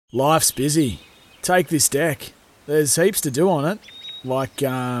Life's busy. Take this deck. There's heaps to do on it, like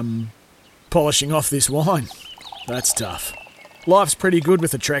polishing off this wine. That's tough. Life's pretty good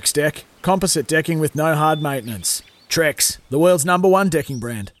with a Trex deck. Composite decking with no hard maintenance. Trex, the world's #1 decking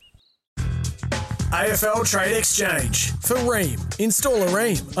brand. AFL Trade Exchange. For Rheem. Install a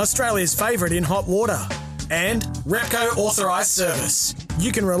Rheem, Australia's favourite in hot water. And Repco Authorised Service.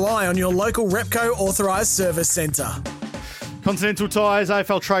 You can rely on your local Repco Authorised Service Centre. Continental Tires,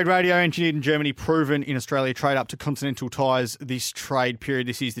 AFL Trade Radio, engineered in Germany, proven in Australia. Trade up to Continental Tires this trade period.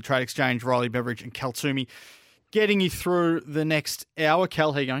 This is the Trade Exchange. Riley Beveridge and Cal Toomey getting you through the next hour.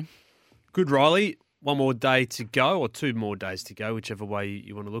 Cal, how you going? Good, Riley. One more day to go, or 2 more days to go, whichever way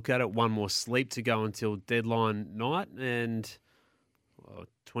you want to look at it. One more sleep to go until deadline night, and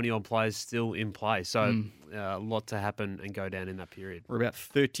 20-odd players still in play. So a lot to happen and go down in that period. We're about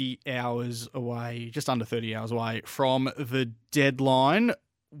 30 hours away, just under 30 hours away from the deadline.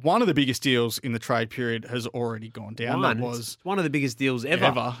 One of the biggest deals in the trade period has already gone down. That was one of the biggest deals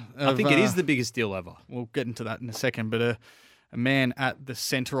ever. I think it is the biggest deal ever. We'll get into that in a second, but a man at the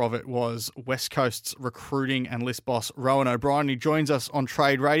centre of it was West Coast's recruiting and list boss, Rowan O'Brien. He joins us on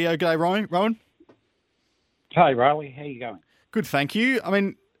Trade Radio. G'day, Rowan. Hey, Riley. How you going? Good, thank you. I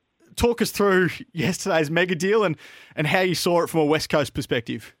mean, talk us through yesterday's mega deal and how you saw it from a West Coast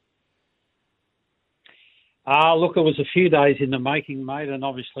perspective. Look, it was a few days in the making, mate, and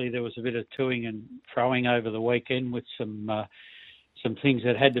obviously there was a bit of toing and throwing over the weekend with some things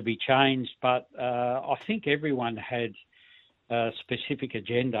that had to be changed. But I think everyone had a specific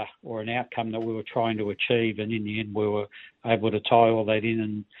agenda or an outcome that we were trying to achieve, and in the end we were able to tie all that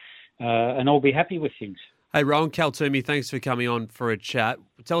in and all be happy with things. Hey, Rowan, Cal Toomey, thanks for coming on for a chat.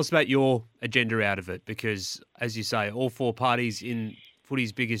 Tell us about your agenda out of it, because, as you say, all 4 parties in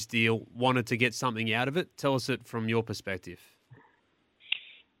footy's biggest deal wanted to get something out of it. Tell us it from your perspective.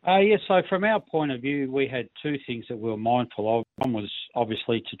 So from our point of view, we had 2 things that we were mindful of. One was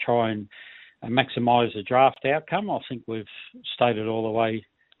obviously to try and maximise the draft outcome. I think we've stated all the way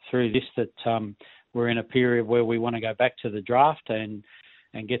through this that we're in a period where we want to go back to the draft and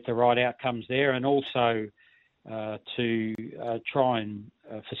get the right outcomes there, and also to try and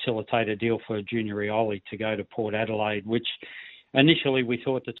facilitate a deal for Junior Rioli to go to Port Adelaide, which initially we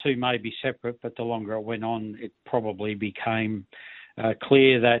thought the 2 may be separate, but the longer it went on, it probably became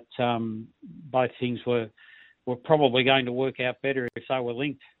clear that both things were probably going to work out better if they were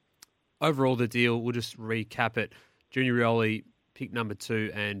linked. Overall, the deal, we'll just recap it. Junior Rioli, pick number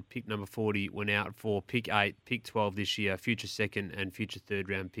 2 and pick number 40 went out for pick 8, pick 12 this year, future second and future third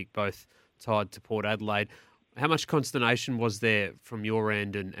round pick, both tied to Port Adelaide. How much consternation was there from your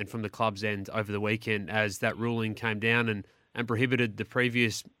end and from the club's end over the weekend as that ruling came down and prohibited the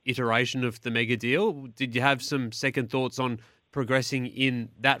previous iteration of the mega deal? Did you have some second thoughts on progressing in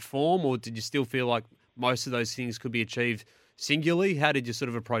that form, or did you still feel like most of those things could be achieved singularly? How did you sort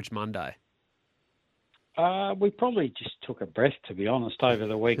of approach Monday? We probably just took a breath, to be honest, over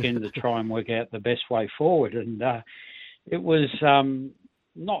the weekend to try and work out the best way forward. And it was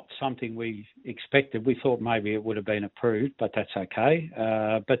not something we expected. We thought maybe it would have been approved, but that's okay.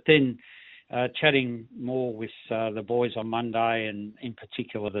 But then chatting more with the boys on Monday, and in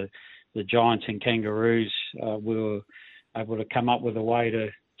particular the Giants and Kangaroos, we were able to come up with a way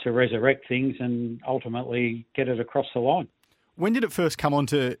to resurrect things and ultimately get it across the line. When did it first come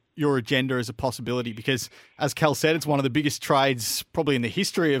onto your agenda as a possibility? Because, as Cal said, it's one of the biggest trades probably in the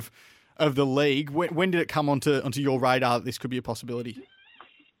history of the league. When did it come onto your radar that this could be a possibility?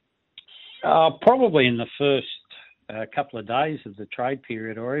 Probably in the first couple of days of the trade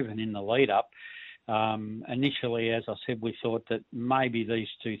period, or even in the lead up. Initially, as I said, we thought that maybe these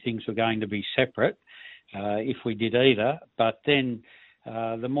 2 things were going to be separate if we did either. But then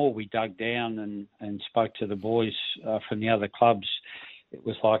the more we dug down and spoke to the boys from the other clubs, it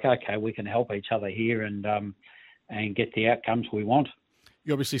was like, okay, we can help each other here and get the outcomes we want.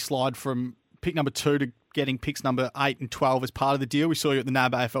 You obviously slide from pick number 2 to getting picks number 8 and 12 as part of the deal. We saw you at the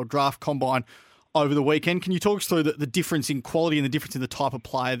NAB AFL Draft Combine over the weekend. Can you talk us through the difference in quality and the difference in the type of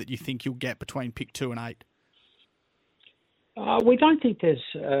player that you think you'll get between pick 2 and 8? We don't think there's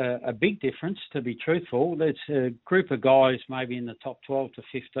a big difference, to be truthful. There's a group of guys maybe in the top 12 to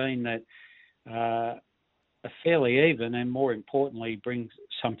 15 that are fairly even and, more importantly, bring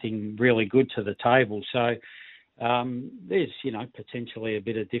something really good to the table. So there's, potentially a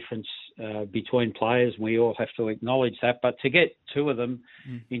bit of difference between players. We all have to acknowledge that. But to get 2 of them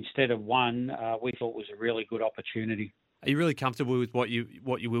instead of 1, we thought was a really good opportunity. Are you really comfortable with what you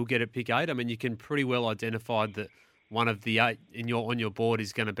will get at pick 8? I mean, you can pretty well identify that one of the 8 on your board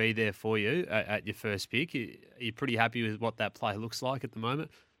is going to be there for you at your first pick. Are you pretty happy with what that play looks like at the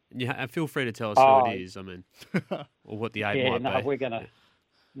moment? Yeah, feel free to tell us who it is. I mean, or what the eight might be. We're going to.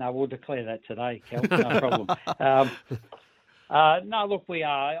 No, we'll declare that today, Kel. No problem. No, look, we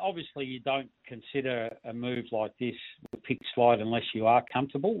are. Obviously, you don't consider a move like this with pick slide unless you are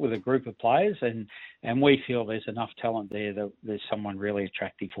comfortable with a group of players, and we feel there's enough talent there that there's someone really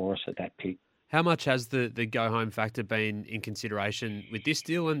attractive for us at that pick. How much has the go-home factor been in consideration with this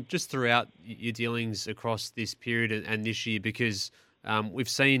deal and just throughout your dealings across this period and this year? Because we've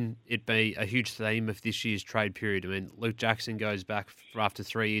seen it be a huge theme of this year's trade period. I mean, Luke Jackson goes back for after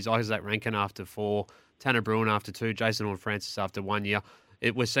 3 years, Isaac Rankin after 4, Tanner Bruin after 2, Jason Horne-Francis after 1 year.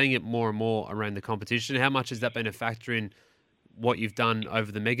 We're seeing it more and more around the competition. How much has that been a factor in what you've done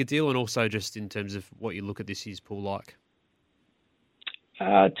over the mega deal and also just in terms of what you look at this year's pool like?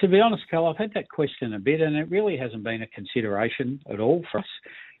 To be honest, Cal, I've had that question a bit, and it really hasn't been a consideration at all for us.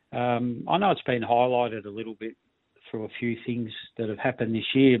 I know it's been highlighted a little bit through a few things that have happened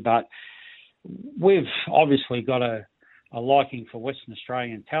this year, but we've obviously got a liking for Western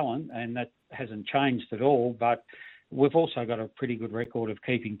Australian talent, and that hasn't changed at all, but we've also got a pretty good record of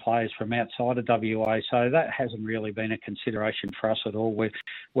keeping players from outside of WA, so that hasn't really been a consideration for us at all.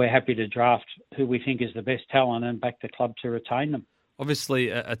 We're happy to draft who we think is the best talent and back the club to retain them. Obviously,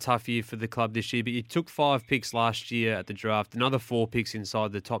 a tough year for the club this year, but you took 5 picks last year at the draft, another 4 picks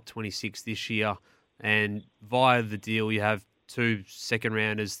inside the top 26 this year, and via the deal, you have 2 second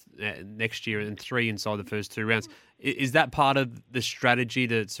rounders next year and 3 inside the first 2 rounds. Is that part of the strategy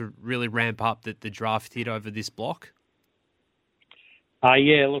to really ramp up the draft hit over this block?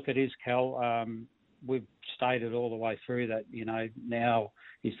 Yeah, look, it is, Cal. We've stated all the way through that, now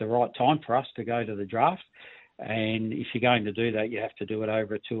is the right time for us to go to the draft. And if you're going to do that, you have to do it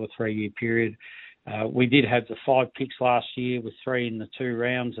over a 2 or 3 year period. We did have the 5 picks last year with 3 in the 2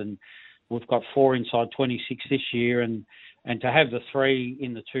 rounds, and we've got 4 inside 26 this year. And to have the 3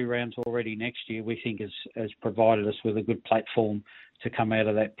 in the 2 rounds already next year, we think has provided us with a good platform to come out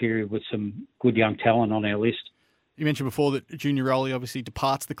of that period with some good young talent on our list. You mentioned before that Junior Rowley obviously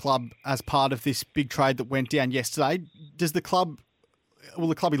departs the club as part of this big trade that went down yesterday. Will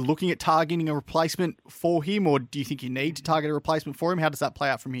the club be looking at targeting a replacement for him, or do you think you need to target a replacement for him? How does that play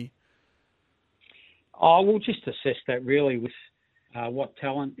out from here? We'll just assess that really with what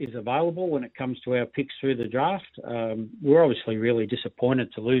talent is available when it comes to our picks through the draft. We're obviously really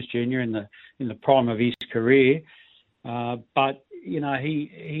disappointed to lose Junior in the prime of his career, but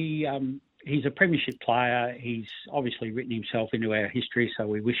he's a premiership player. He's obviously written himself into our history, so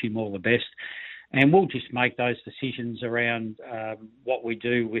we wish him all the best. And we'll just make those decisions around what we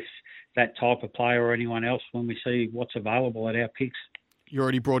do with that type of player or anyone else when we see what's available at our picks. You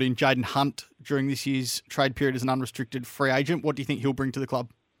already brought in Jaden Hunt during this year's trade period as an unrestricted free agent. What do you think he'll bring to the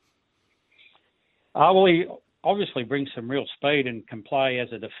club? Well, he obviously brings some real speed and can play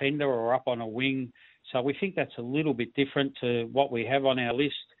as a defender or up on a wing. So we think that's a little bit different to what we have on our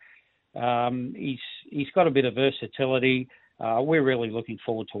list. He's got a bit of versatility. We're really looking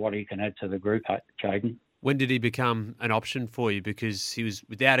forward to what he can add to the group, Jaden. When did he become an option for you? Because he was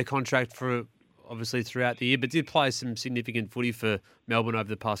without a contract for obviously throughout the year, but did play some significant footy for Melbourne over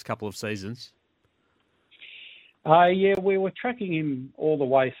the past couple of seasons. Yeah, we were tracking him all the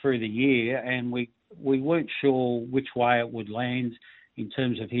way through the year, and we weren't sure which way it would land in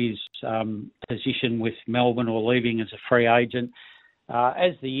terms of his position with Melbourne or leaving as a free agent.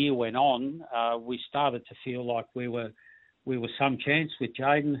 As the year went on, we started to feel like we were some chance with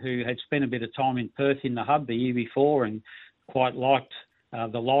Jaden, who had spent a bit of time in Perth in the hub the year before and quite liked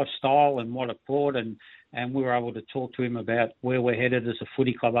the lifestyle and what it brought, and we were able to talk to him about where we're headed as a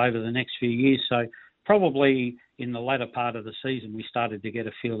footy club over the next few years. So probably in the latter part of the season, we started to get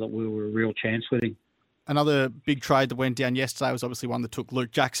a feel that we were a real chance with him. Another big trade that went down yesterday was obviously one that took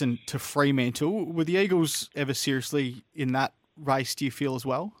Luke Jackson to Fremantle. Were the Eagles ever seriously in that race, do you feel, as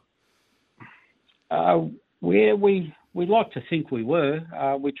well? We'd like to think we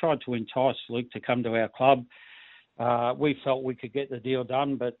were. We tried to entice Luke to come to our club. We felt we could get the deal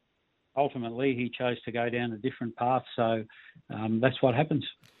done, but ultimately he chose to go down a different path. So that's what happens.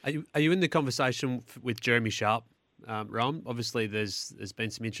 Are you in the conversation with Jeremy Sharp, Rowan? Obviously, there's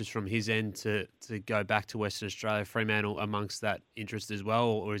been some interest from his end to go back to Western Australia, Fremantle amongst that interest as well,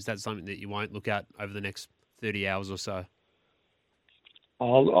 or is that something that you won't look at over the next 30 hours or so?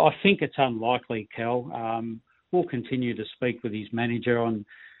 I think it's unlikely, Cal. We'll continue to speak with his manager on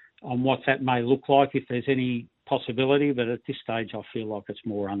what that may look like if there's any possibility, but at this stage I feel like it's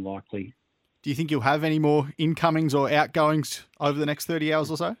more unlikely. Do you think you'll have any more incomings or outgoings over the next 30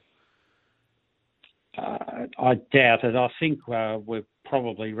 hours or so? I doubt it. I think we've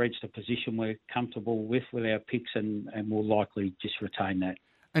probably reached a position we're comfortable with our picks and we'll likely just retain that.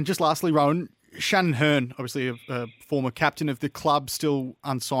 And just lastly, Rowan, Shannon Hearn, obviously a former captain of the club, still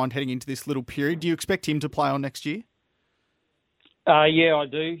unsigned heading into this little period. Do you expect him to play on next year? Yeah, I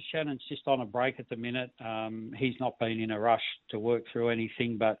do. Shannon's just on a break at the minute. He's not been in a rush to work through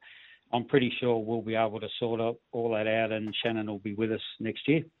anything, but I'm pretty sure we'll be able to sort all that out, and Shannon will be with us next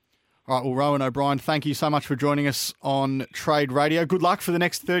year. All right, well, Rowan O'Brien, thank you so much for joining us on Trade Radio. Good luck for the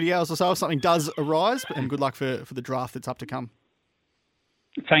next 30 hours or so if something does arise, and good luck for the draft that's up to come.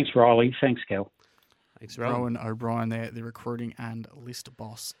 Thanks, Riley. Thanks, Cal. Thanks, Rowan O'Brien there, the recruiting and list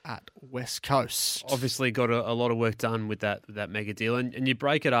boss at West Coast. Obviously got a lot of work done with that mega deal. And you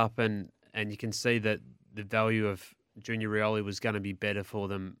break it up and you can see that the value of Junior Rioli was going to be better for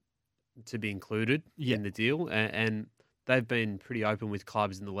them to be included in the deal. And they've been pretty open with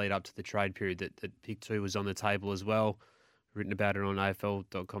clubs in the lead up to the trade period that Pick 2 was on the table as well. Written about it on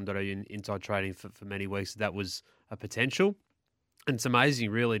afl.com.au in Inside Trading for many weeks. That was a potential. And it's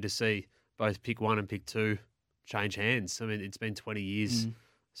amazing, really, to see both Pick 1 and Pick 2 change hands. I mean, it's been 20 years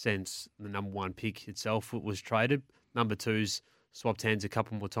since the number 1 pick itself was traded. Number 2's swapped hands a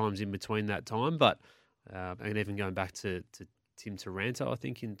couple more times in between that time. But and even going back to Tim Taranto, I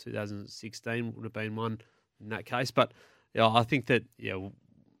think in 2016 would have been one in that case. But I think that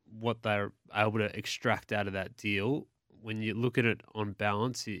what they're able to extract out of that deal, when you look at it on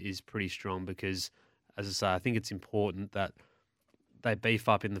balance, is pretty strong because, as I say, I think it's important that they beef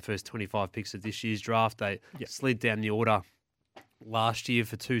up in the first 25 picks of this year's draft. They slid down the order last year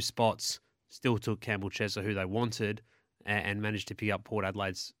for 2 spots, still took Campbell Chesser, who they wanted, and managed to pick up Port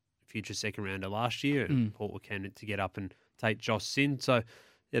Adelaide's future second rounder last year. And Port were keen to get up and take Josh Sin. So,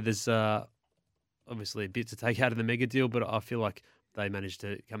 there's obviously a bit to take out of the mega deal, but I feel like they managed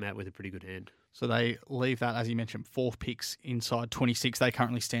to come out with a pretty good hand. So they leave that, as you mentioned, 4 picks inside 26. They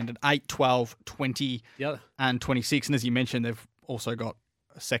currently stand at 8, 12, 20, and 26. And as you mentioned, they've also got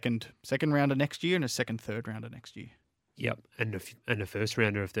a second rounder next year and a third rounder next year. Yep, and a first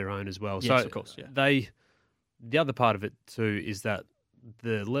rounder of their own as well. Yes, so of course, the other part of it too is that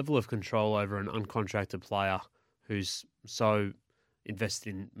the level of control over an uncontracted player who's so invested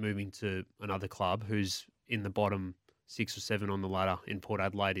in moving to another club, who's in the bottom 6 or 7 on the ladder in Port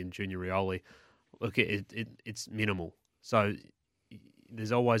Adelaide in Junior Rioli, look, it's minimal. So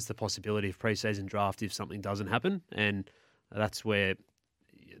there's always the possibility of pre-season draft if something doesn't happen, and that's where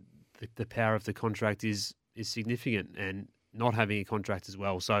the power of the contract is significant, and not having a contract as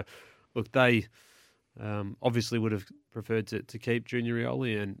well. So, look, they obviously would have preferred to keep Junior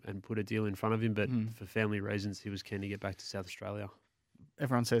Rioli and put a deal in front of him, but for family reasons, he was keen to get back to South Australia.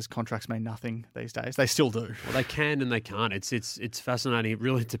 Everyone says contracts mean nothing these days. They still do. Well, they can and they can't. It's fascinating. It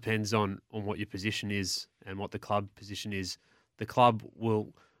really depends on what your position is and what the club position is. The club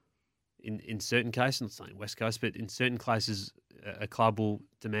will, in certain cases, I'm not saying West Coast, but in certain cases, a club will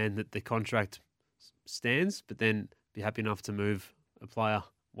demand that the contract stands, but then be happy enough to move a player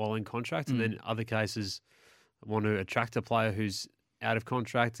while in contract. And then other cases want to attract a player who's out of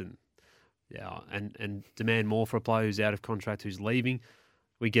contract and demand more for a player who's out of contract, who's leaving.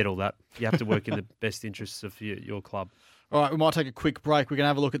 We get all that. You have to work in the best interests of your club. All right, we might take a quick break. We're going to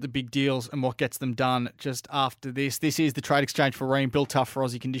have a look at the big deals and what gets them done just after this. This is the Trade Exchange for Rheem, built tough for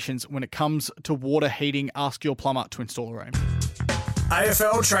Aussie conditions. When it comes to water heating, ask your plumber to install a Rheem.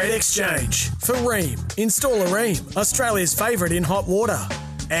 AFL Trade Exchange for Rheem. Install a Rheem, Australia's favourite in hot water.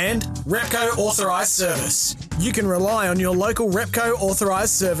 And Repco Authorised Service. You can rely on your local Repco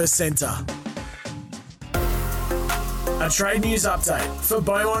Authorised Service Centre. A trade news update for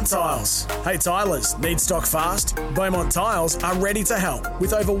Beaumont Tiles. Hey Tilers, need stock fast? Beaumont Tiles are ready to help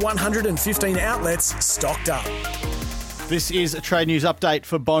with over 115 outlets stocked up. This is a trade news update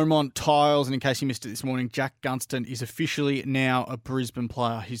for Beaumont Tiles, and in case you missed it this morning, Jack Gunston is officially now a Brisbane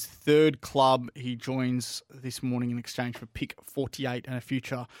player. His 3rd club he joins this morning in exchange for pick 48 and a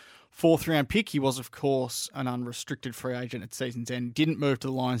future 4th round pick. He was, of course, an unrestricted free agent at season's end. Didn't move to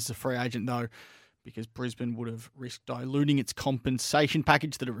the Lions as a free agent, though, because Brisbane would have risked diluting its compensation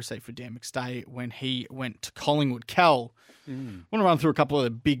package that it received for Dan McStay when he went to Collingwood. Cal, I want to run through a couple of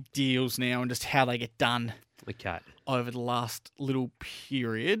the big deals now and just how they get done over the last little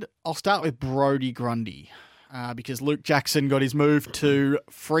period. I'll start with Brodie Grundy because Luke Jackson got his move to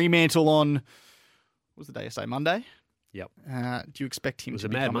Fremantle on, what was the day yesterday, Monday? Yep. Do you expect him to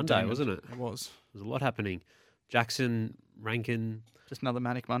become a mad Monday, wasn't it? It was. There was a lot happening. Jackson, Rankin. Just another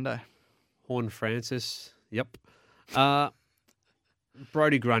manic Monday. Horn Francis. Yep.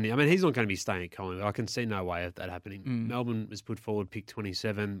 Brodie Grundy. I mean, he's not going to be staying at Collingwood. I can see no way of that happening. Melbourne has put forward pick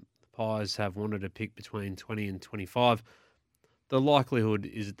 27. The Pies have wanted a pick between 20 and 25. The likelihood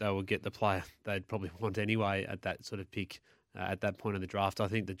is that they will get the player they'd probably want anyway at that sort of pick at that point of the draft. I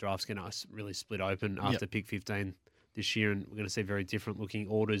think the draft's going to really split open after pick 15 this year, and we're going to see very different looking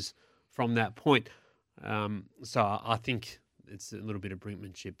orders from that point. So I think it's a little bit of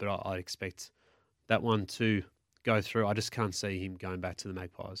brinkmanship, but I expect that one to go through. I just can't see him going back to the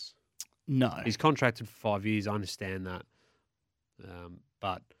Magpies. No. He's contracted for 5 years. I understand that.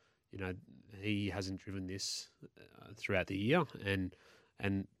 But, he hasn't driven this throughout the year. And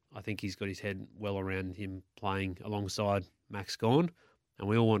I think he's got his head well around him playing alongside Max Gawn. And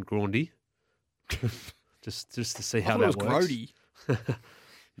we all want Grundy. just to see how that works. Grody.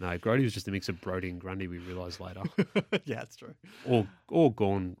 No, Grody was just a mix of Brody and Grundy, we realised later. Yeah, that's true. Or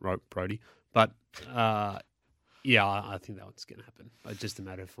Gawn wrote Brody. But, I think that one's going to happen. It's just a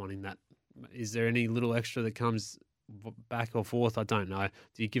matter of finding that. Is there any little extra that comes back or forth? I don't know.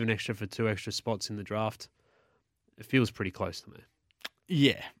 Do you give an extra for 2 extra spots in the draft? It feels pretty close to me.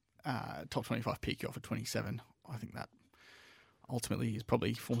 Yeah. Top 25 pick, you offer 27. I think that ultimately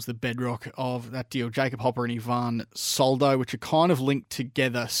probably forms the bedrock of that deal. Jacob Hopper and Ivan Soldo, which are kind of linked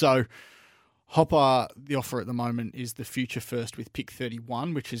together. So Hopper, the offer at the moment is the future first with pick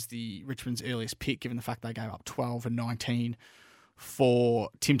 31, which is the Richmond's earliest pick, given the fact they gave up 12 and 19 for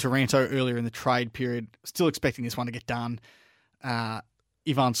Tim Taranto earlier in the trade period. Still expecting this one to get done.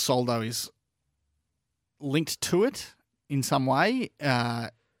 Ivan Soldo is linked to it in some way,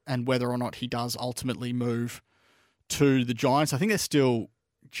 and whether or not he does ultimately move to the Giants. I think they're still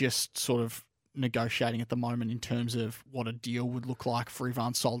just sort of negotiating at the moment in terms of what a deal would look like for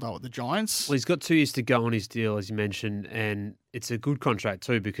Ivan Soldo at the Giants. Well, he's got 2 years to go on his deal, as you mentioned, and it's a good contract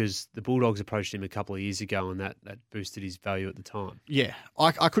too because the Bulldogs approached him a couple of years ago and that boosted his value at the time. Yeah,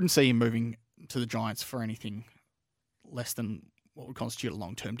 I couldn't see him moving to the Giants for anything less than what would constitute a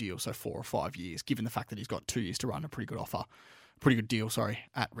long-term deal, so 4 or 5 years, given the fact that he's got 2 years to run a pretty good deal,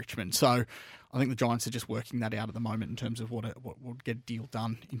 at Richmond. So I think the Giants are just working that out at the moment in terms of what would get a deal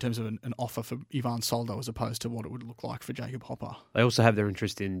done in terms of an offer for Ivan Soldo as opposed to what it would look like for Jacob Hopper. They also have their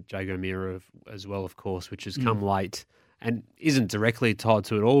interest in Jago Mira as well, of course, which has come late and isn't directly tied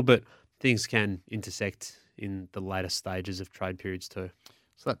to it all, but things can intersect in the later stages of trade periods too.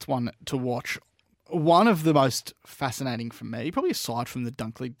 So that's one to watch. One of the most fascinating for me, probably aside from the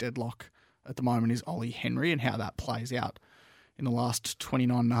Dunkley deadlock at the moment, is Ollie Henry and how that plays out in the last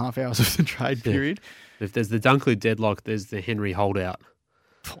 29 and a half hours of the trade period. If there's the Dunkley deadlock, there's the Henry holdout.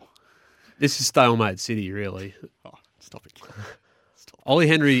 This is stalemate city, really. Oh, stop it. Ollie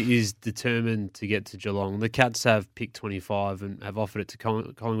Henry is determined to get to Geelong. The Cats have picked 25 and have offered it to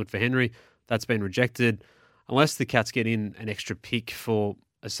Collingwood for Henry. That's been rejected. Unless the Cats get in an extra pick for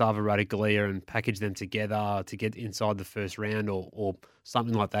Asava Radicalea and package them together to get inside the first round or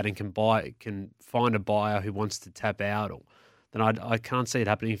something like that and can find a buyer who wants to tap out, then I can't see it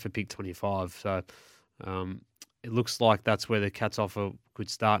happening for pick 25. So it looks like that's where the Cats offer could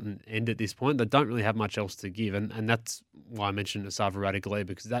start and end at this point. They don't really have much else to give, and that's why I mentioned Asava Radicalea,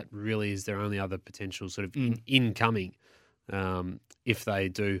 because that really is their only other potential sort of incoming if they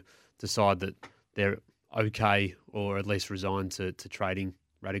do decide that they're okay or at least resigned to trading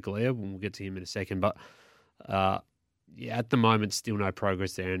Radicalea. We'll get to him in a second. But, at the moment, still no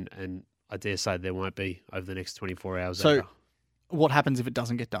progress there, and I dare say there won't be over the next 24 hours. So what happens if it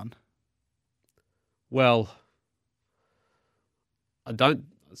doesn't get done? Well, I don't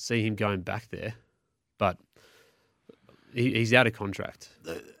see him going back there, but he's out of contract.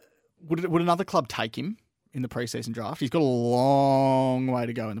 Would another club take him in the preseason draft? He's got a long way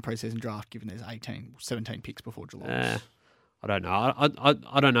to go in the preseason draft, given there's 17 picks before July. I don't know.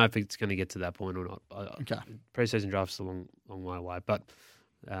 I don't know if it's going to get to that point or not. Okay. Preseason draft's a long way away, but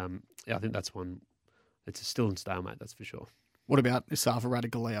I think that's one. It's still in stalemate, that's for sure. What about Asava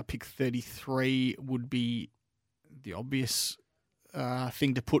Radicalea? Pick 33 would be the obvious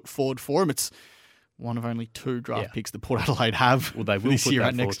thing to put forward for him. It's one of only 2 draft picks that Port Adelaide have. Well, they will this put year that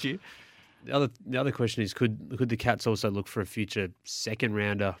and next year. The other question is, could the Cats also look for a future second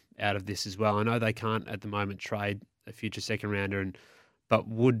rounder out of this as well? I know they can't at the moment trade a future second rounder, but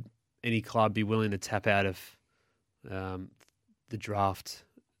would any club be willing to tap out of the draft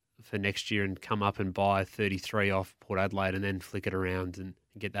for next year and come up and buy 33 off Port Adelaide and then flick it around and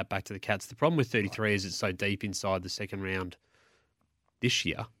get that back to the Cats? The problem with 33 is it's so deep inside the second round this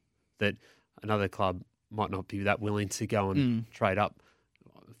year that another club might not be that willing to go and trade up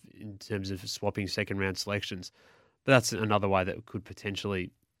in terms of swapping second round selections. But that's another way that could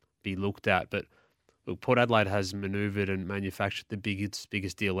potentially be looked at. But look, Port Adelaide has manoeuvred and manufactured the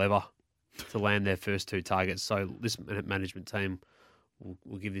biggest deal ever to land their first 2 targets. So this management team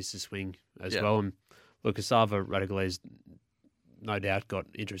will give this a swing as well. And look, Asava Radicalea's no doubt got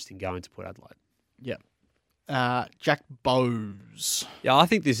interest in going to Port Adelaide. Yeah. Jack Bowes. Yeah, I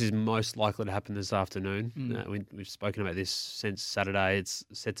think this is most likely to happen this afternoon. We've spoken about this since Saturday. It's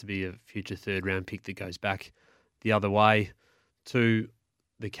set to be a future third-round pick that goes back the other way to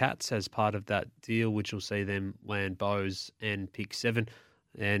the Cats as part of that deal, which will see them land Bowes and pick 7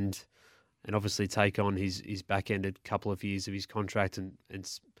 and obviously take on his back-ended couple of years of his contract, and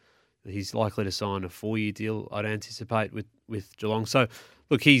he's likely to sign a 4-year deal, I'd anticipate, with Geelong. So,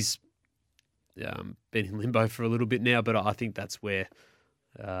 look, he's been in limbo for a little bit now, but I think that's where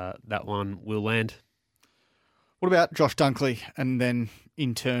that one will land. What about Josh Dunkley and then,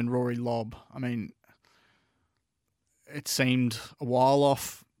 in turn, Rory Lobb? I mean, it seemed a while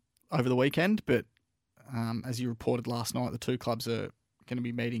off over the weekend, but as you reported last night, the two clubs are going to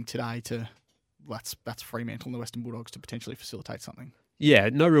be meeting today that's Fremantle and the Western Bulldogs to potentially facilitate something. Yeah,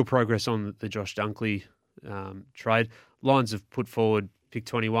 no real progress on the Josh Dunkley trade. Lions have put forward pick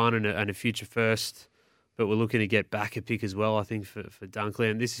 21 and a future first, but we're looking to get back a pick as well, I think, for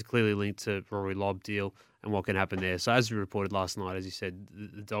Dunkley. And this is clearly linked to Rory Lobb deal and what can happen there. So as we reported last night, as you said,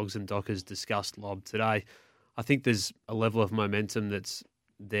 the Dogs and Dockers discussed Lobb today. I think there's a level of momentum that's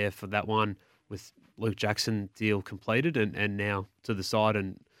there for that one with Luke Jackson deal completed and now to the side,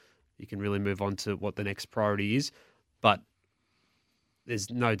 and you can really move on to what the next priority is. But there's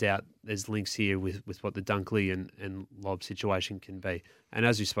no doubt there's links here with what the Dunkley and Lobb situation can be. And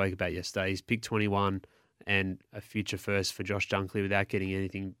as we spoke about yesterday, he's picked 21 and a future first for Josh Dunkley without getting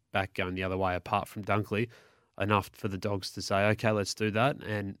anything back going the other way apart from Dunkley. Enough for the Dogs to say, okay, let's do that,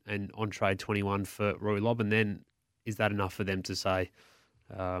 and on trade 21 for Rory Lobb. And then is that enough for them to say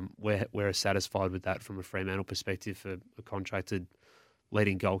we're satisfied with that from a Fremantle perspective for a contracted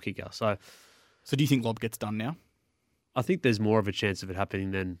leading goal kicker? So do you think Lobb gets done now? I think there's more of a chance of it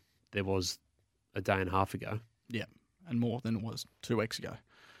happening than there was a day and a half ago. Yeah, and more than it was 2 weeks ago.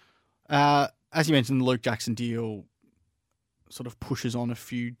 As you mentioned, the Luke Jackson deal sort of pushes on a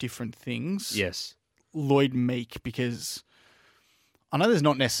few different things. Yes. Lloyd Meek, because I know there's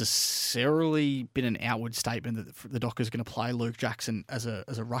not necessarily been an outward statement that the Dockers are going to play Luke Jackson as a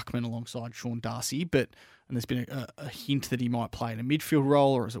ruckman alongside Sean Darcy, and there's been a hint that he might play in a midfield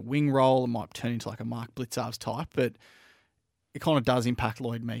role or as a wing role and might turn into like a Mark Blitzarves type, but it kind of does impact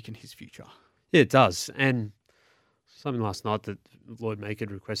Lloyd Meek and his future. Yeah, it does. And something last night that Lloyd Meek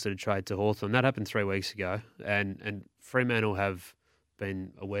had requested a trade to Hawthorn. That happened 3 weeks ago, and Fremantle have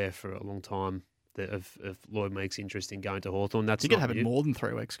been aware for a long time of Lloyd Meek's interest in going to Hawthorn. That's it happened more than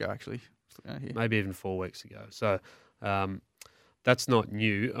 3 weeks ago, actually. Maybe even 4 weeks ago. So that's not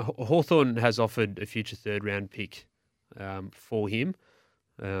new. Hawthorn has offered a future third-round pick for him.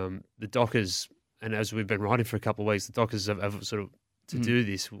 The Dockers, and as we've been writing for a couple of weeks, the Dockers have sort of, to do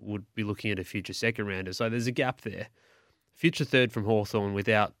this, would be looking at a future second-rounder. So there's a gap there. Future third from Hawthorn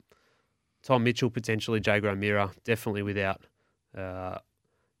without Tom Mitchell, potentially Jager O'Meara, definitely without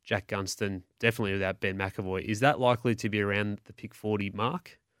Jack Gunston, definitely without Ben McAvoy. Is that likely to be around the pick 40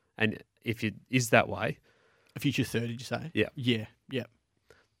 mark? And if it is that way... A future third, did you say? Yeah. Yeah.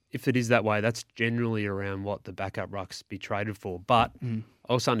 If it is that way, that's generally around what the backup rucks be traded for. But I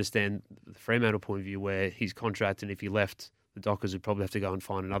also understand the Fremantle point of view where his contract, and if he left, the Dockers would probably have to go and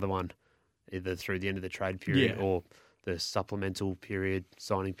find another one, either through the end of the trade period or the supplemental period,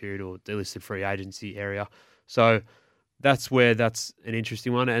 signing period, or delisted free agency area. So that's where that's an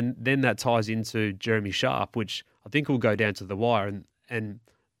interesting one. And then that ties into Jeremy Sharp, which I think will go down to the wire. And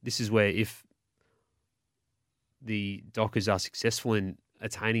this is where if the Dockers are successful in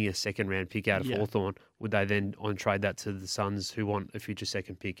attaining a second-round pick out of Hawthorn, would they then on-trade that to the Suns who want a future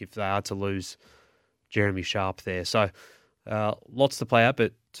second pick if they are to lose Jeremy Sharp there? So lots to play out,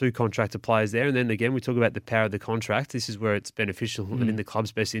 but two contracted players there. And then again, we talk about the power of the contract. This is where it's beneficial and in the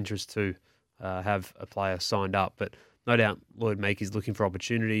club's best interest to have a player signed up. But no doubt Lloyd Meek is looking for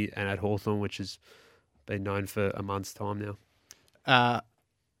opportunity, and at Hawthorn, which has been known for a month's time now.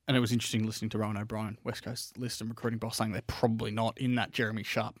 And it was interesting listening to Rowan O'Brien, West Coast list and recruiting boss, saying they're probably not in that Jeremy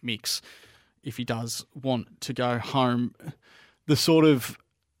Sharp mix if he does want to go home. The sort of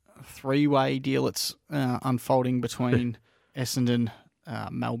three-way deal that's unfolding between Essendon,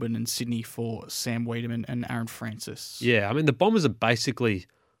 Melbourne and Sydney for Sam Wiedemann and Aaron Francis. Yeah, I mean, the Bombers are basically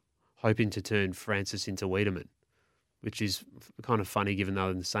hoping to turn Francis into Wiedemann, which is kind of funny given they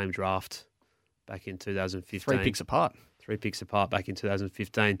were in the same draft back in 2015. 3 picks apart. 3 picks apart back in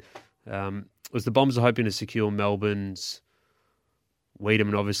 2015. Was the Bombers are hoping to secure Melbourne's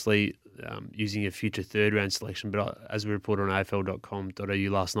Wiedemann, obviously, using a future third-round selection. But as we reported on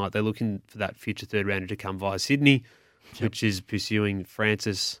afl.com.au last night, they're looking for that future third-rounder to come via Sydney, which is pursuing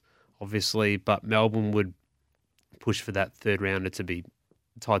Francis, obviously. But Melbourne would push for that third-rounder to be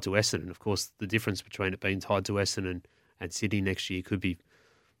tied to Essendon. Of course, the difference between it being tied to Essendon and Sydney next year could be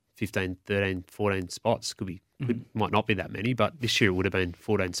 15, 13, 14 spots. Might not be that many, but this year it would have been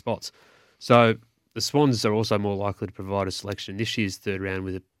 14 spots. So the Swans are also more likely to provide a selection this year's third round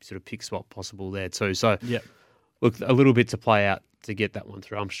with a sort of pick swap possible there too. So, look, a little bit to play out to get that one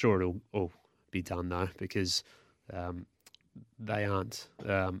through. I'm sure it'll all be done though, because they aren't.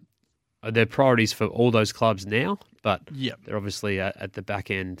 They're priorities for all those clubs now, but they're obviously at the back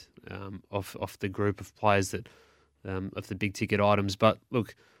end of the group of players that of the big ticket items. But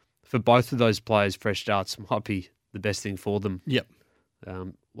look, for both of those players, fresh starts might be the best thing for them. A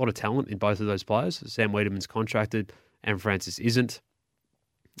lot of talent in both of those players. Sam Wiedemann's contracted and Francis isn't.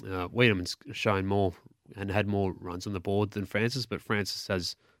 Wiedemann's shown more and had more runs on the board than Francis, but Francis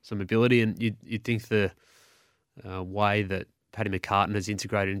has some ability, and you'd think the way that Paddy McCartan has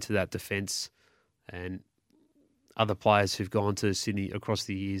integrated into that defence and other players who've gone to Sydney across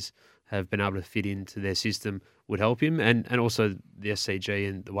the years have been able to fit into their system would help him, and also the SCG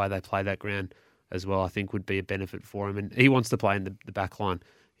and the way they play that ground as well, I think would be a benefit for him. And he wants to play in the back line.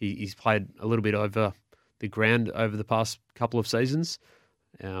 He's played a little bit over the ground over the past couple of seasons,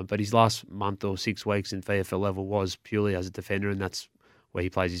 but his last month or 6 weeks in VFL level was purely as a defender, and that's where he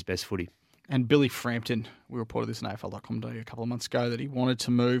plays his best footy. And Billy Frampton, we reported this in AFL.com.au a couple of months ago, that he wanted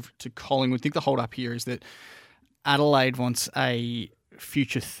to move to Collingwood. I think the hold up here is that Adelaide wants a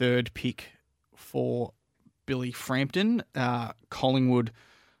future third pick for Billy Frampton. Collingwood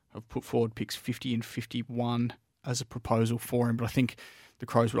have put forward picks 50 and 51 as a proposal for him, but I think the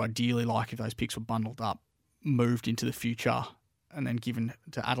Crows would ideally like if those picks were bundled up, moved into the future, and then given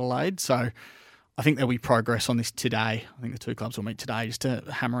to Adelaide. So I think there'll be progress on this today. I think the two clubs will meet today just to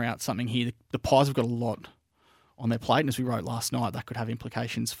hammer out something here. The Pies have got a lot on their plate, and as we wrote last night, that could have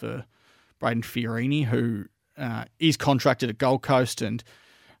implications for Braden Fiorini, who is contracted at Gold Coast, and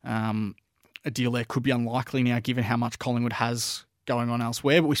a deal there could be unlikely now given how much Collingwood has going on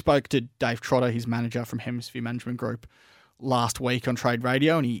elsewhere. But we spoke to Dave Trotter, his manager from Hemisphere Management Group, last week on Trade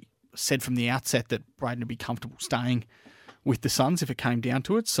Radio, and he said from the outset that Braden would be comfortable staying with the Suns if it came down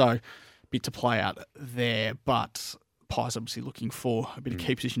to it. So bit to play out there, but Pies obviously looking for a bit of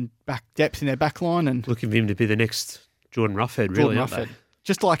key position back depth in their back line, and looking for him to be the next Jordan Roughhead, really, aren't they?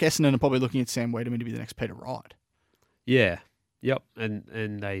 Just like Essendon are probably looking at Sam Wiedemann to be the next Peter Wright. Yeah, yep,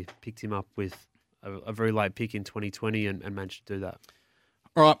 and they picked him up with a very late pick in 2020 and managed to do that.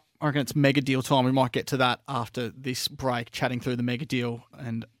 All right, I reckon it's mega deal time. We might get to that after this break, chatting through the mega deal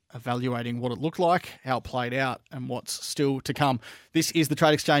and evaluating what it looked like, how it played out, and what's still to come. This is the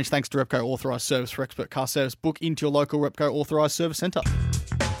Trade Exchange, thanks to Repco Authorised Service for expert car service. Book into your local Repco Authorised Service Centre.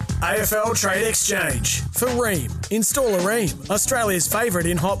 AFL Trade Exchange for Rheem. Install a Rheem, Australia's favourite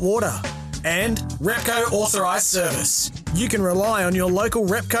in hot water. And Repco Authorised Service. You can rely on your local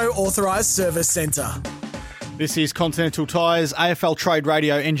Repco Authorised Service Centre. This is Continental Tyres, AFL Trade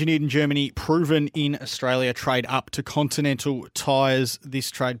Radio, engineered in Germany, proven in Australia. Trade up to Continental Tyres this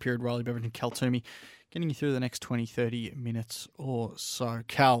trade period. Riley Beveridge and Cal Toomey getting you through the next 20, 30 minutes or so.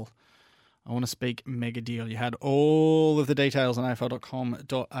 Cal, I want to speak mega deal. You had all of the details on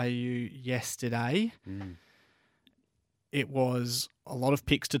afl.com.au yesterday. It was a lot of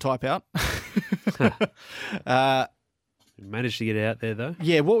picks to type out. Managed to get it out there, though.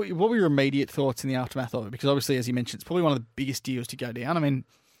 Yeah, what were your immediate thoughts in the aftermath of it? Because obviously, as you mentioned, it's probably one of the biggest deals to go down. I mean,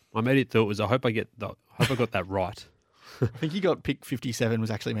 my immediate thought was, I hope I got that right. I think you got pick 57 was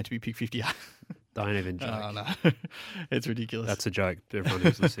actually meant to be pick 58. Don't even joke. Oh, no. It's ridiculous. That's a joke. Everyone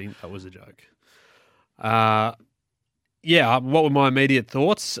who's listening, that was a joke. Yeah, what were my immediate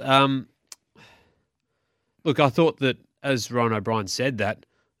thoughts? Look, I thought that, as Ron O'Brien said, that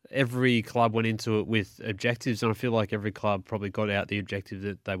every club went into it with objectives, and I feel like every club probably got out the objective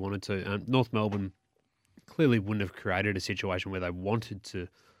that they wanted to. North Melbourne clearly wouldn't have created a situation where they wanted to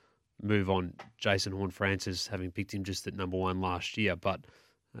move on Jason Horne-Francis, having picked him just at number 1 last year, but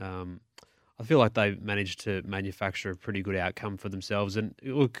I feel like they managed to manufacture a pretty good outcome for themselves and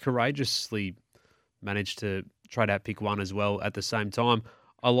courageously managed to trade out pick 1 as well at the same time.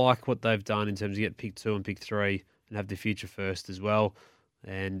 I like what they've done in terms of get pick 2 and pick 3 and have the future first as well.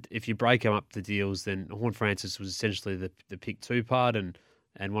 And if you break up the deals, then Horne-Francis was essentially the pick 2 part and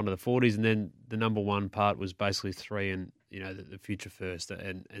one of the 40s, and then the number 1 part was basically 3 and the future first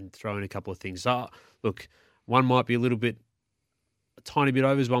and throw in a couple of things. So look, one might be a tiny bit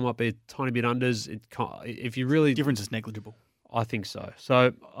overs, one might be a tiny bit unders. If you really difference is negligible. I think so.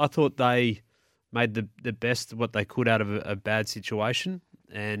 So I thought they made the best of what they could out of a bad situation,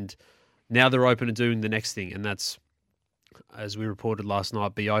 and now they're open to doing the next thing, and that's as we reported last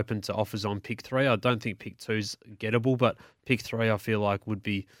night, be open to offers on pick 3. I don't think pick 2's gettable, but pick 3 I feel like would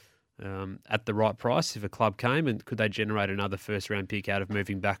be at the right price if a club came, and could they generate another first-round pick out of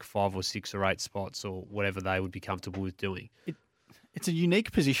moving back 5 or 6 or 8 spots or whatever they would be comfortable with doing. It's a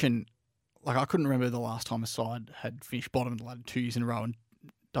unique position. Like, I couldn't remember the last time a side had finished bottom of the ladder 2 years in a row and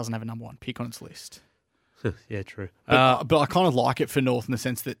doesn't have a number 1 pick on its list. Yeah, true. But I kind of like it for North in the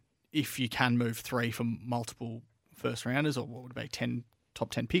sense that if you can move 3 for multiple first rounders, or what would it be,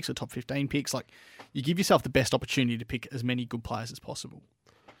 top 10 picks or top 15 picks, like, you give yourself the best opportunity to pick as many good players as possible.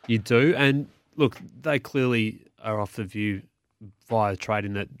 You do, and look, they clearly are off the view via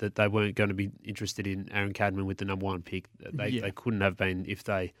trading that they weren't going to be interested in Aaron Cadman with the number 1 pick. They couldn't have been if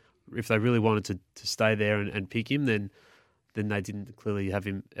they really wanted to stay there and pick him, then they didn't clearly have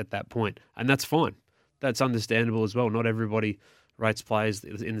him at that point, and that's fine. That's understandable as well. Not everybody rates players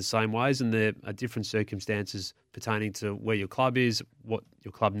in the same ways, and there are different circumstances pertaining to where your club is, what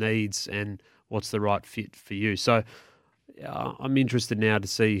your club needs, and what's the right fit for you. So I'm interested now to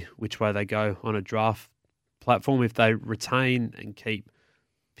see which way they go on a draft platform. If they retain and keep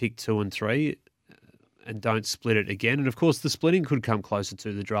pick 2 and 3 and don't split it again. And, of course, the splitting could come closer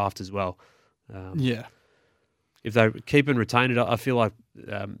to the draft as well. If they keep and retain it, I feel like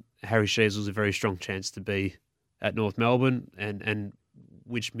Harry Sheezel's a very strong chance to be at North Melbourne. And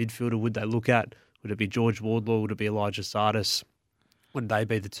which midfielder would they look at? Would it be George Wardlaw? Would it be Elijah Sardis? Would they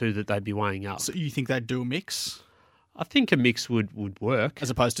be the two that they'd be weighing up? So you think they'd do a mix? I think a mix would work. As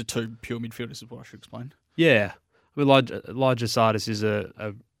opposed to 2 pure midfielders is what I should explain. Yeah. I mean, Elijah Sardis is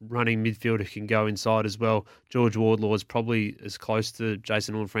a running midfielder who can go inside as well. George Wardlaw is probably as close to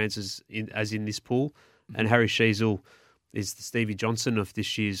Jason Horne-Francis as in this pool. Mm-hmm. And Harry Sheezel is the Stevie Johnson of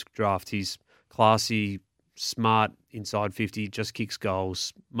this year's draft. He's classy, smart, inside 50, just kicks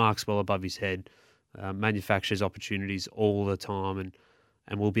goals, marks well above his head, manufactures opportunities all the time,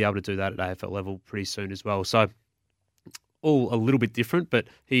 and we'll be able to do that at AFL level pretty soon as well. So all a little bit different, but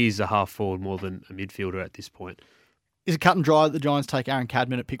he is a half forward more than a midfielder at this point. Is it cut and dry that the Giants take Aaron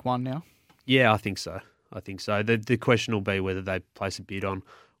Cadman at pick 1 now? Yeah, I think so. The question will be whether they place a bid on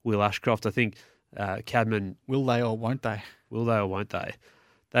Will Ashcroft. I think Cadman... Will they or won't they? Will they or won't they?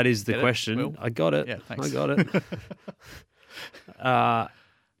 That is the question. Will? I got it. Yeah, thanks. I got it.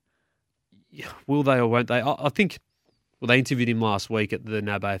 Will they or won't they? I think... Well, they interviewed him last week at the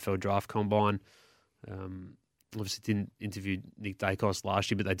NAB AFL Draft Combine. Obviously didn't interview Nick Dacos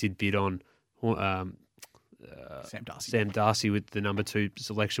last year, but they did bid on Sam Darcy with the number 2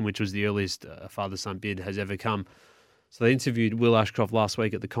 selection, which was the earliest father-son bid has ever come. So they interviewed Will Ashcroft last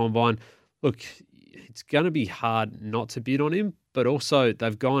week at the Combine. Look, it's going to be hard not to bid on him, but also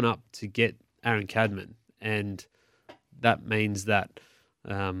they've gone up to get Aaron Cadman, and that means that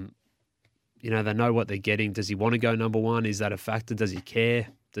they know what they're getting. Does he want to go number 1? Is that a factor? Does he care?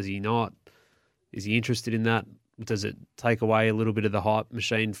 Does he not? Is he interested in that? Does it take away a little bit of the hype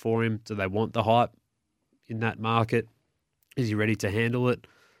machine for him? Do they want the hype in that market? Is he ready to handle it?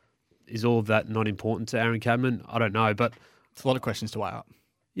 Is all of that not important to Aaron Cadman? I don't know, but... It's a lot of questions to weigh up.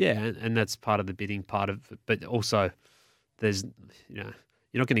 Yeah, and that's part of the bidding part of it. But also, there's, you're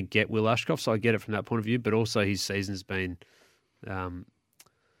not going to get Will Ashcroft, so I get it from that point of view, but also his season's been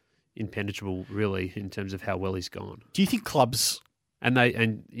impenetrable, really, in terms of how well he's gone. Do you think clubs...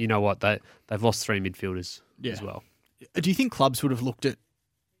 And you know what? They've lost 3 midfielders as well. Do you think clubs would have looked at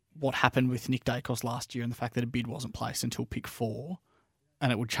what happened with Nick Dacos last year and the fact that a bid wasn't placed until pick 4,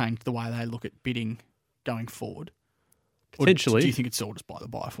 and it would change the way they look at bidding going forward? Potentially. Or do you think it's all just by the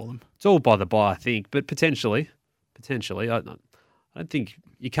by for them? It's all by the by, I think, but potentially. I don't think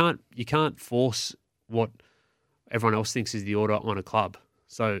you can't force what everyone else thinks is the order on a club.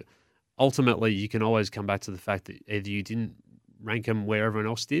 So ultimately, you can always come back to the fact that either you didn't rank them where everyone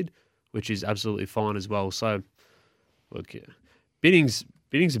else did, which is absolutely fine as well. So, look, bidding's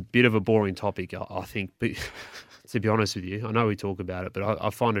a bit of a boring topic, I think. But to be honest with you, I know we talk about it, but I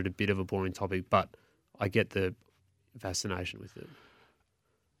find it a bit of a boring topic. But I get the fascination with it.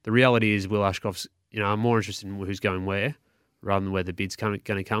 The reality is, Will Ashcroft's. I'm more interested in who's going where rather than where the bid's going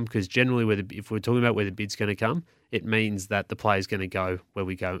to come. Because generally, if we're talking about where the bid's going to come, it means that the player's going to go where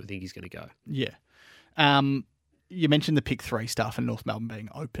we think he's going to go. Yeah. You mentioned the pick 3 stuff and North Melbourne being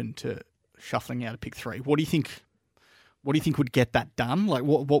open to shuffling out a pick 3. What do you think would get that done? Like,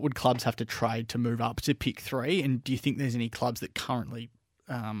 what would clubs have to trade to move up to pick 3? And do you think there's any clubs that currently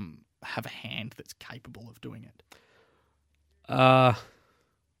have a hand that's capable of doing it? I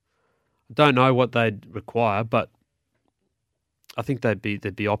don't know what they'd require, but I think there'd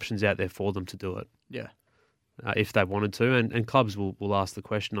be options out there for them to do it. Yeah. If they wanted to, and clubs will ask the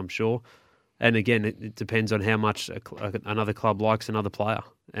question, I'm sure. And again, it depends on how much another club likes another player.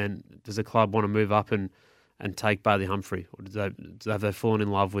 And does a club want to move up and take Bailey Humphrey, or have they fallen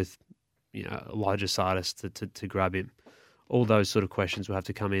in love with Elijah Sardis to grab him? All those sort of questions will have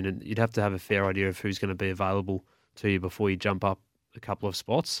to come in, and you'd have to have a fair idea of who's going to be available to you before you jump up a couple of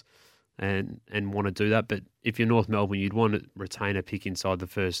spots and want to do that. But if you're North Melbourne, you'd want to retain a pick inside the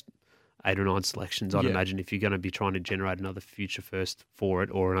first 8 or 9 selections, I'd imagine, if you're going to be trying to generate another future first for it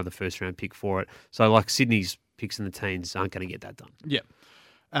or another first-round pick for it. So like Sydney's picks in the teens aren't going to get that done.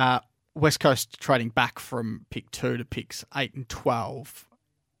 Yeah. West Coast trading back from pick 2 to picks 8 and 12.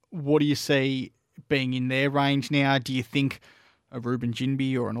 What do you see being in their range now? Do you think a Ruben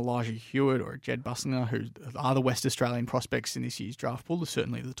Ginbey or an Elijah Hewitt or a Jed Bussinger, who are the West Australian prospects in this year's draft pool, are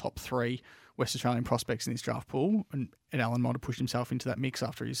certainly the top 3 West Australian prospects in this draft pool, and Allen might have pushed himself into that mix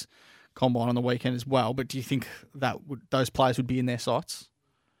after his combine on the weekend as well, but do you think that those players would be in their sights?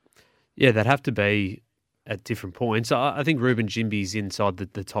 Yeah, they'd have to be at different points. I think Ruben Ginbey's inside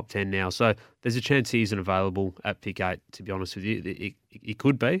the top 10 now, so there's a chance he isn't available at pick 8, to be honest with you. He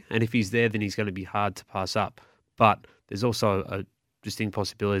could be, and if he's there, then he's going to be hard to pass up. But there's also a distinct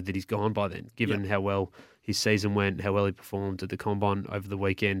possibility that he's gone by then, given how well his season went, how well he performed at the combine over the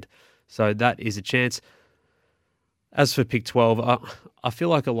weekend. So that is a chance. As for pick 12, I feel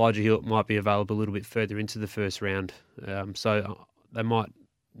like Elijah Hewitt might be available a little bit further into the first round. So they might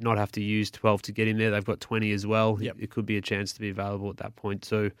not have to use 12 to get him there. They've got 20 as well. Yep. It could be a chance to be available at that point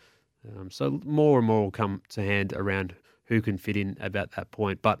too. So more and more will come to hand around who can fit in about that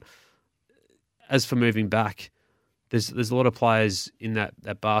point. But as for moving back, there's a lot of players in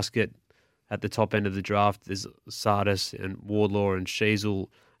that basket at the top end of the draft. There's Sardis and Wardlaw and Sheasel.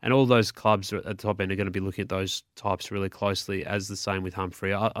 And all those clubs at the top end are going to be looking at those types really closely, as the same with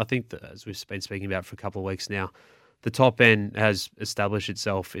Humphrey. I think that, as we've been speaking about for a couple of weeks now, the top end has established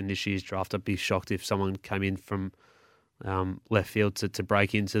itself in this year's draft. I'd be shocked if someone came in from left field to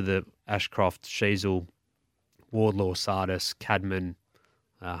break into the Ashcroft, Sheasel, Wardlaw, Sardis, Cadman,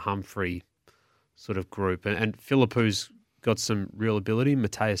 Humphrey sort of group. And Philippou's got some real ability.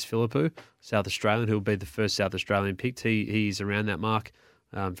 Mateus Philippou, South Australian, who will be the first South Australian picked. He's around that mark.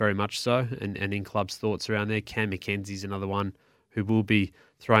 Very much so, and in club's thoughts around there. Cam McKenzie's another one who will be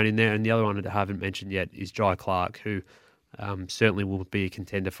thrown in there, and the other one that I haven't mentioned yet is Jai Clark, who certainly will be a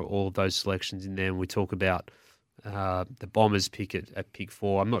contender for all of those selections in there. And we talk about the Bombers pick at pick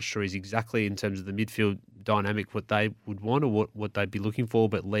 4. I'm not sure he's exactly, in terms of the midfield dynamic, what they would want or what they'd be looking for,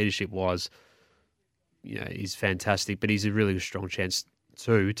 but leadership-wise, he's fantastic. But he's a really strong chance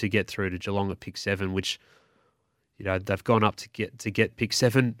too to get through to Geelong at pick 7, which, they've gone up to get pick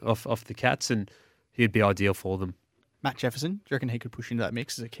 7 off the Cats, and he'd be ideal for them. Matt Jefferson, do you reckon he could push into that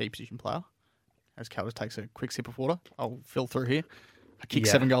mix as a key position player? As Cal just takes a quick sip of water, I'll fill through here. I kicked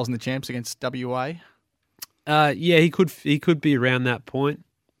 7 goals in the champs against WA. He could be around that point.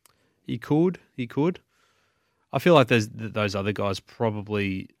 He could. I feel like those other guys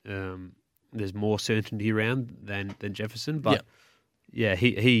probably there's more certainty around than Jefferson, but. Yep. Yeah,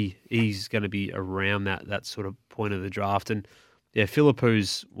 he's going to be around that sort of point of the draft. And yeah,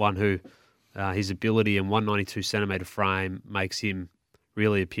 Philippou's one who his ability and 192 centimetre frame makes him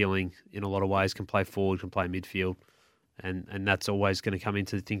really appealing in a lot of ways. Can play forward, can play midfield, and that's always going to come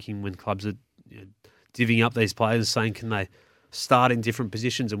into thinking when clubs are divvying up these players, saying, can they start in different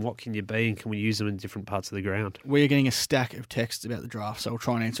positions and what can you be and can we use them in different parts of the ground? We're getting a stack of texts about the draft, so we'll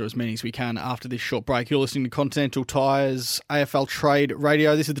try and answer as many as we can after this short break. You're listening to Continental Tires AFL Trade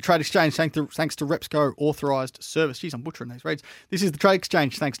Radio. This is the Trade Exchange thanks to Repco Authorised Service. Jeez, I'm butchering these reads. This is the Trade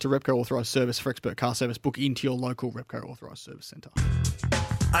Exchange thanks to Repco Authorised Service for expert car service. Book into your local Repco Authorised Service Centre.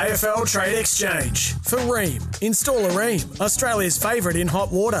 AFL Trade Exchange for Rheem. Install a Rheem, Australia's favourite in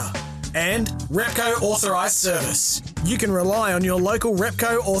hot water. And Repco Authorised Service. You can rely on your local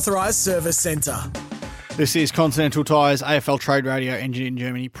Repco Authorised Service Centre. This is Continental Tires, AFL Trade Radio, engineered in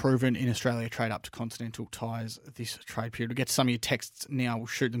Germany, proven in Australia. Trade up to Continental Tires this trade period. We'll get to some of your texts now. We'll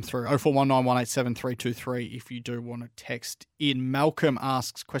shoot them through. 0419 187 323 if you do want to text in. Malcolm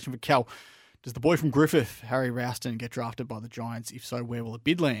asks, question for Cal, does the boy from Griffith, Harry Rouston, get drafted by the Giants? If so, where will a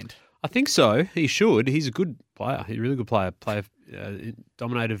bid land? I think so. He should. He's a good player. He's a really good player.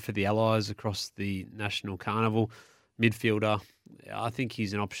 Dominated for the Allies across the National Carnival. Midfielder. I think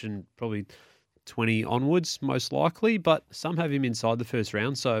he's an option probably 20 onwards, most likely, but some have him inside the first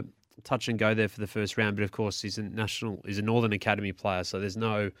round, so touch and go there for the first round. But of course, he's a Northern Academy player, so there's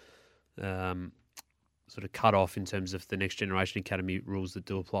no sort of cut off in terms of the Next Generation Academy rules that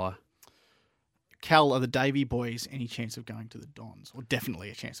do apply. Cal, are the Davey boys any chance of going to the Dons? Or definitely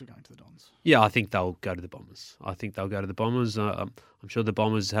a chance of going to the Dons? Yeah, I think they'll go to the Bombers. I'm sure the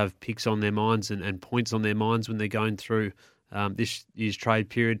Bombers have picks on their minds and points on their minds when they're going through this year's trade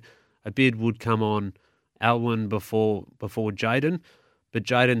period. A bid would come on Alwyn before Jaden, but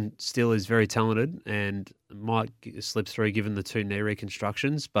Jaden still is very talented and might slip through given the 2 knee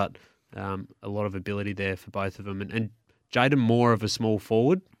reconstructions, but a lot of ability there for both of them. And Jaden more of a small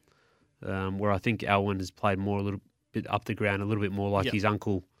forward, where I think Alwyn has played more a little bit up the ground, a little bit more like his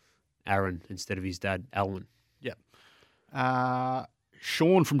uncle Aaron instead of his dad Alwyn. Yep.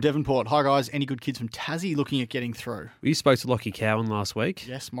 Sean from Devonport. Hi, guys. Any good kids from Tassie looking at getting through? We spoke to Lockie Cowan last week.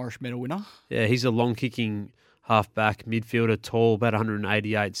 Yes, Morris Medal winner. Yeah, he's a long-kicking half-back midfielder, tall, about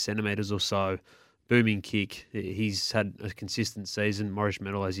 188 centimetres or so, booming kick. He's had a consistent season. Morris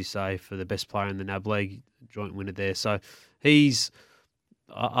Medal, as you say, for the best player in the NAB League, joint winner there. So he's,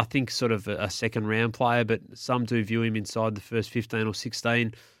 I think, sort of a second-round player, but some do view him inside the first 15 or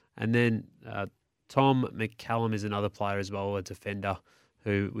 16. And then Tom McCallum is another player as well, a defender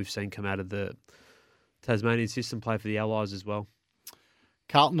who we've seen come out of the Tasmanian system, play for the Allies as well.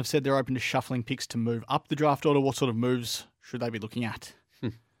 Carlton have said they're open to shuffling picks to move up the draft order. What sort of moves should they be looking at?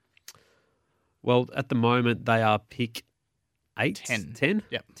 Well, at the moment, they are pick 8? 10?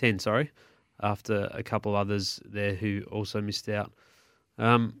 Yep. 10, sorry, after a couple others there who also missed out.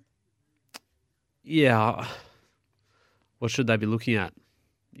 Yeah, what should they be looking at?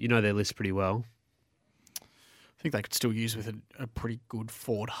 You know their list pretty well. I think they could still use with a pretty good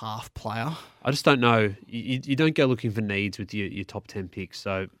forward half player. I just don't know. You don't go looking for needs with your top 10 picks,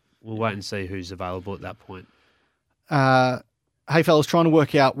 so we'll wait and see who's available at that point. Hey, fellas, trying to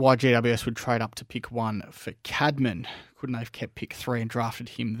work out why GWS would trade up to pick 1 for Cadman. Couldn't they have kept pick 3 and drafted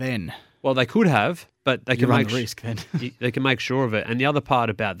him then? Well, they could have, but they can run make the risk then. They can make sure of it. And the other part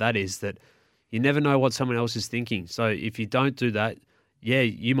about that is that you never know what someone else is thinking. So if you don't do that, yeah,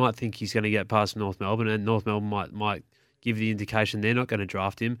 you might think he's going to get past North Melbourne, and North Melbourne might give the indication they're not going to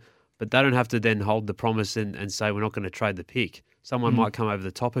draft him, but they don't have to then hold the promise and say we're not going to trade the pick. Someone might come over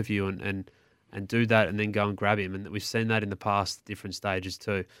the top of you and do that and then go and grab him. And we've seen that in the past, different stages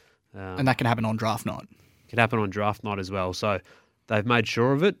too. And that can happen on draft night. It can happen on draft night as well. So they've made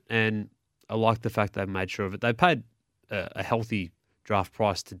sure of it, and I like the fact they've made sure of it. They paid a healthy draft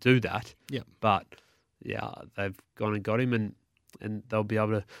price to do that. Yep. But, yeah, they've gone and got him, and they'll be able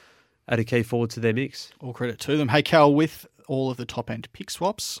to add a key forward to their mix. All credit to them. Hey, Cal, with all of the top-end pick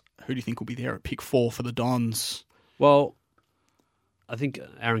swaps, who do you think will be there at pick 4 for the Dons? Well, I think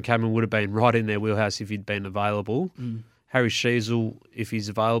Aaron Cameron would have been right in their wheelhouse if he'd been available. Harry Sheasel, if he's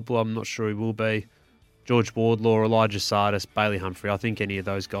available, I'm not sure he will be. George Wardlaw, Elijah Sardis, Bailey Humphrey. I think any of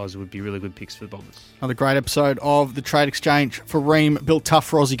those guys would be really good picks for the Bombers. Another great episode of The Trade Exchange for Rheem. Built tough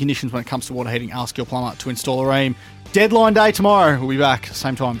for Aussie conditions when it comes to water heating. Ask your plumber to install a Rheem. Deadline day tomorrow. We'll be back.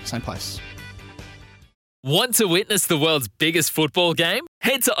 Same time, same place. Want to witness the world's biggest football game?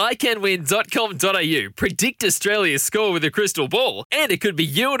 Head to iCanWin.com.au, predict Australia's score with a crystal ball, and it could be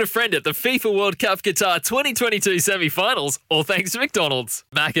you and a friend at the FIFA World Cup Qatar 2022 semi-finals, all thanks to McDonald's.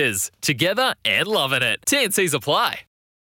 Maccas, together and loving it. TNCs apply.